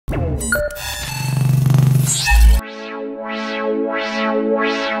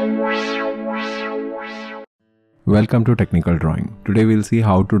Welcome to Technical Drawing. Today we'll see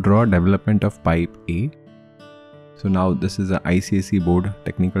how to draw development of pipe A. So now this is a ICSE board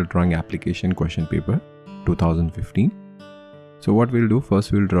technical drawing application question paper 2015. So what we'll do,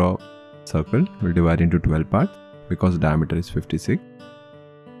 first we'll draw circle. We'll divide into 12 parts because diameter is 56.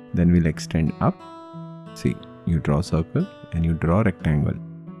 Then we'll extend up. See, you draw circle and you draw rectangle.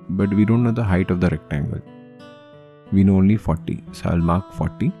 But we don't know the height of the rectangle. We know only 40. So I'll mark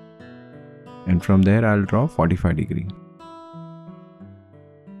 40. And from there I'll draw 45 degree.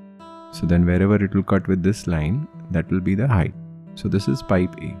 So then wherever it will cut with this line, that will be the height. So this is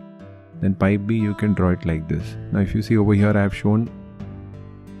pipe A. Then pipe B, you can draw it like this. Now if you see over here, I have shown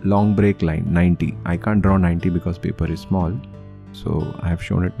long break line 90. I can't draw 90 because paper is small. So I have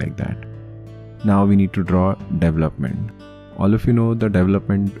shown it like that. Now we need to draw development. All of you know the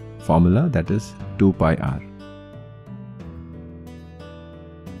development formula, that is 2 pi r.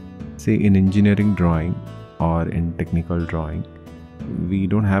 Say in engineering drawing or in technical drawing, we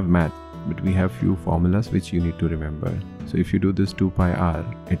don't have math, but we have few formulas which you need to remember. So if you do this 2 pi r,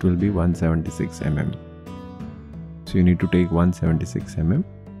 it will be 176 mm. So you need to take 176 mm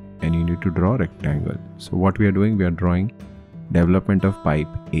and you need to draw rectangle. So what we are doing, we are drawing development of pipe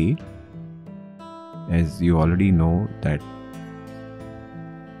A. As you already know that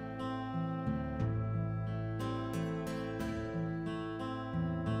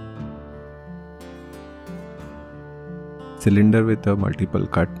cylinder with a multiple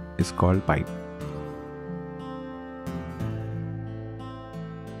cut is called pipe.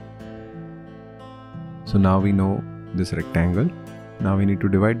 So now we know this rectangle. Now we need to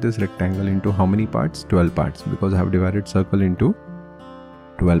divide this rectangle into how many parts? 12 parts, because I have divided circle into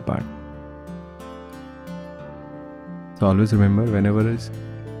 12 parts. So always remember, whenever its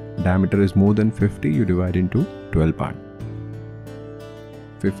diameter is more than 50, you divide into 12 parts.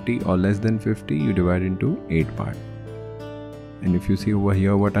 50 or less than 50, you divide into 8 parts. And if you see over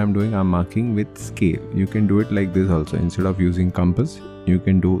here what I'm doing, I'm marking with scale. You can do it like this also. Instead of using compass, you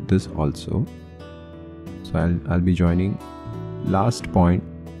can do this also. So I'll be joining last point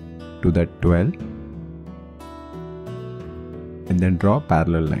to that 12 and then draw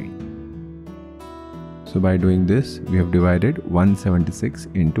parallel line. So by doing this, we have divided 176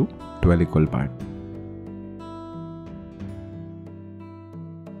 into 12 equal parts.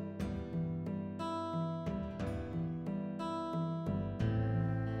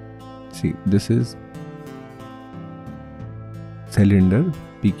 See, this is cylinder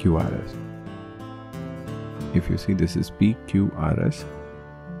PQRS. If you see, this is PQRS.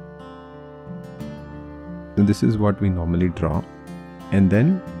 So this is what we normally draw. And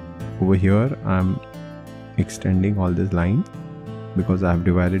then over here, I'm extending all these lines because I have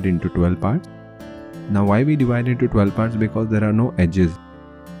divided into 12 parts. Now why we divide into 12 parts? Because there are no edges.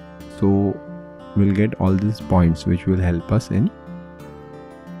 So we'll get all these points which will help us in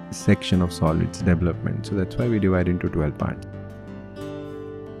section of solids development. So that's why we divide into 12 parts.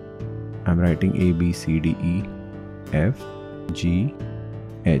 I'm writing A, B, C, D, E, F, G,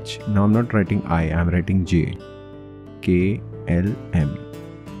 H. Now I'm not writing I, I'm writing J, K, L, M.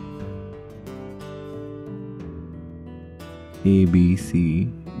 A, B, C,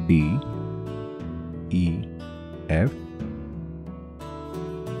 D, E, F.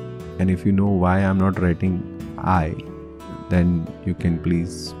 And if you know why I'm not writing I, then you can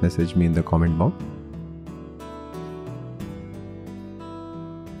please message me in the comment box.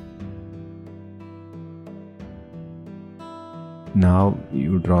 Now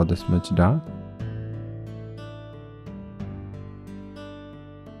you draw this much dark.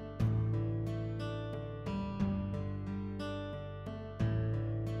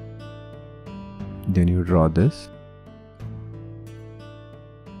 Then you draw this.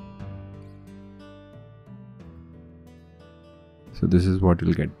 So this is what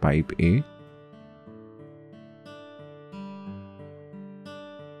you'll get, pipe A.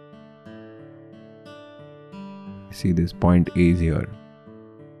 See, this point A is here.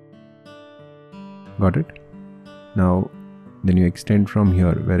 Got it? Now then you extend from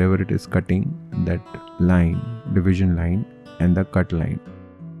here, wherever it is cutting, that line, division line and the cut line.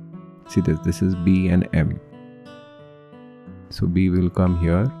 See this is B and M. So B will come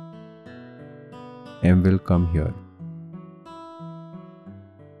here, M will come here.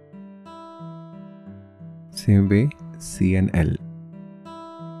 Same way C and L.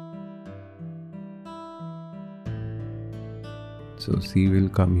 So C will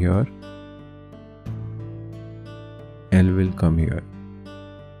come here, L will come here.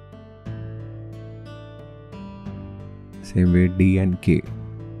 Same way D and K.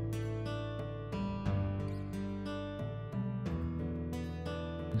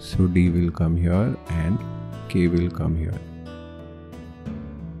 So D will come here and K will come here.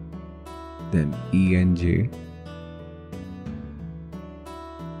 Then E and J.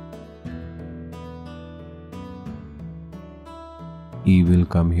 E will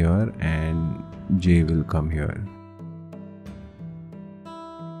come here and J will come here.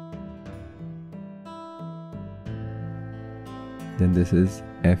 Then this is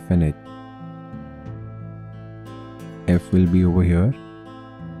F and H. F will be over here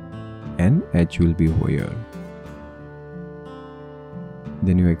and H will be over here.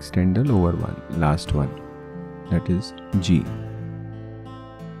 Then you extend the lower one, last one, that is G.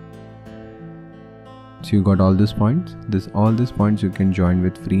 So you got all these points. All these points you can join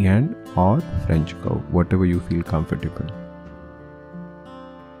with freehand or French curve, whatever you feel comfortable.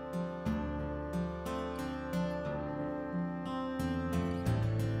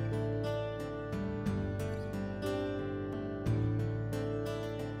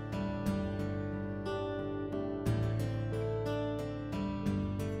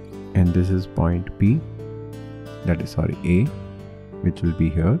 And this is point P, that is A, which will be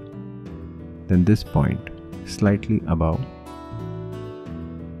here. Then this point slightly above,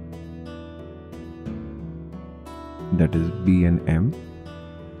 that is B and M.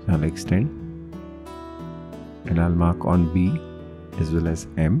 So I'll extend and I'll mark on B as well as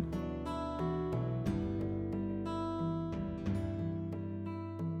M.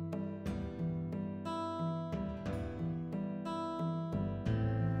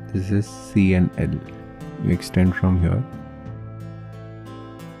 This is C and L. You extend from here.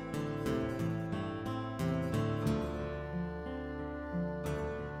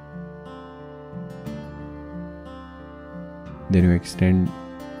 Then you extend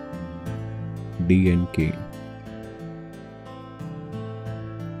D and K.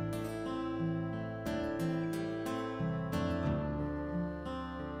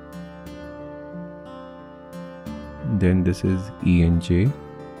 Then this is E and J.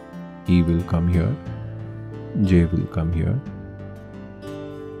 E will come here, J will come here.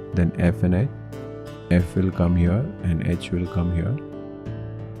 Then F and H. F will come here and H will come here.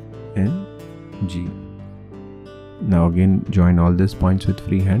 And G. Now again join all these points with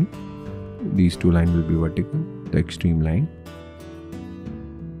freehand. These two lines will be vertical, the extreme line.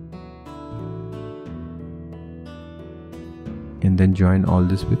 And then join all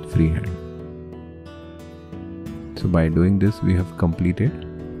this with freehand. So by doing this we have completed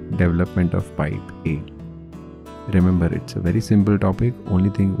development of pipe A. Remember, it's a very simple topic. Only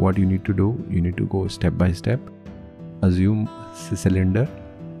thing what you need to do, you need to go step by step. Assume a cylinder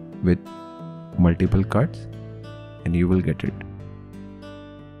with multiple cuts and you will get it.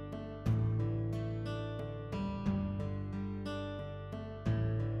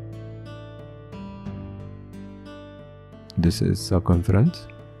 This is circumference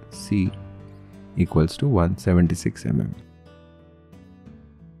C equals to 176 mm.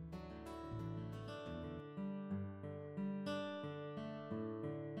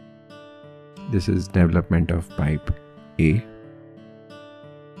 This is development of pipe A.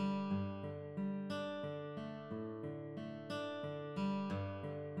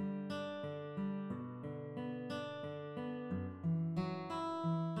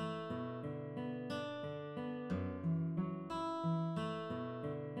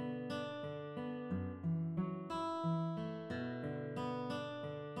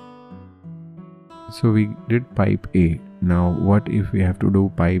 So we did pipe A. Now what if we have to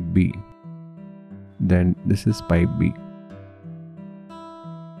do pipe B? Then this is pipe B,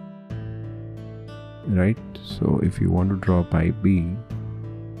 right? So if you want to draw pipe B,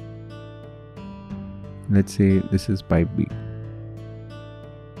 let's say this is pipe B.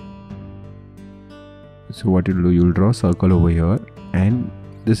 So what you'll do, you'll draw a circle over here and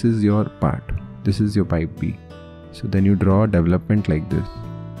this is your part. This is your pipe B. So then you draw a development like this.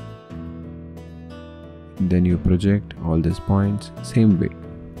 Then you project all these points same way.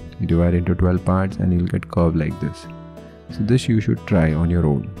 You divide into 12 parts and you'll get curve like this. So this you should try on your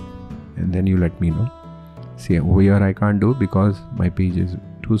own and then you let me know. See, over here I can't do because my page is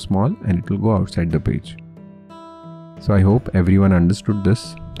too small and it will go outside the page. So I hope everyone understood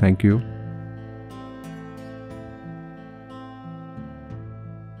this. Thank you.